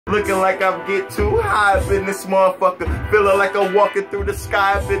Looking like I'm get too high up in this motherfucker. Feeling like I'm walking through the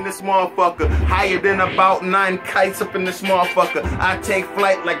sky up in this motherfucker. Higher than about 9 kites up in this motherfucker. I take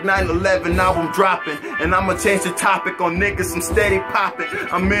flight like 9/11 album dropping. And I'ma change the topic on niggas, I'm steady popping.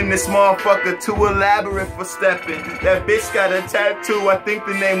 I'm in this motherfucker too elaborate for stepping. That bitch got a tattoo, I think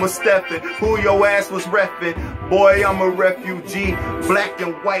the name was Stephen. Who your ass was reffing? Boy, I'm a refugee. Black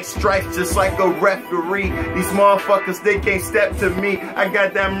and white stripes just like a referee. These motherfuckers, they can't step to me. I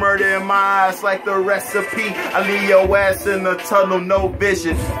got that murder in my eyes like the recipe. I leave your ass in the tunnel, no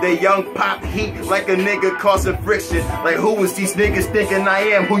vision. They young pop heat like a nigga causing friction. Like who is these niggas thinking I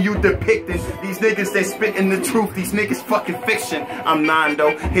am? Who you depicting? These niggas, they spitting the truth. These niggas fucking fiction. I'm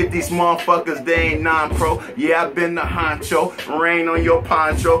Nando. Hit these motherfuckers, they ain't non-pro. Yeah, I've been the honcho. Rain on your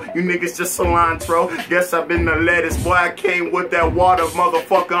poncho. You niggas just cilantro. Guess I've been the lettuce. Boy, I came with that water,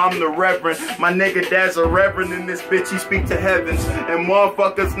 motherfucker. I'm the reverend. My nigga dad's a reverend in this bitch. He speak to heavens. And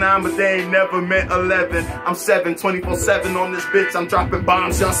motherfuckers 9, but they ain't never meant 11. I'm 7, 24/7 on this bitch. I'm dropping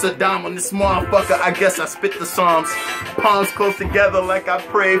bombs. Y'all Saddam on this motherfucker. I guess I spit the psalms. Palms close together like I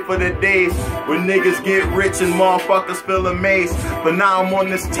pray for the days when niggas get rich and motherfuckers feel amazed. But now I'm on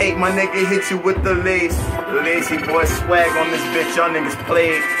this tape. My nigga hit you with the lace. Lazy boy swag on this bitch. Y'all niggas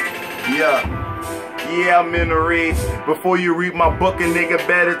played. Yeah, I'm in a rage. Before you read my book, a nigga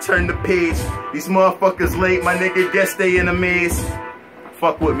better turn the page. These motherfuckers late, my nigga guess they in a maze.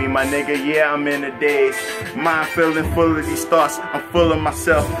 Fuck with me, my nigga, yeah, I'm in a daze. Mind feeling full of these thoughts, I'm full of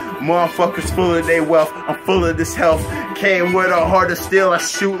myself. Motherfuckers full of their wealth, I'm full of this health. Came with a heart of steel, I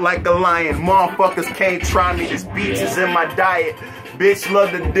shoot like a lion. Motherfuckers can't try me, this beach is in my diet. Bitch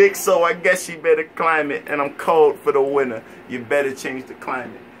love the dick, so I guess she better climb it. And I'm cold for the winter, you better change the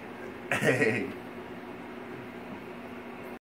climate. Hey.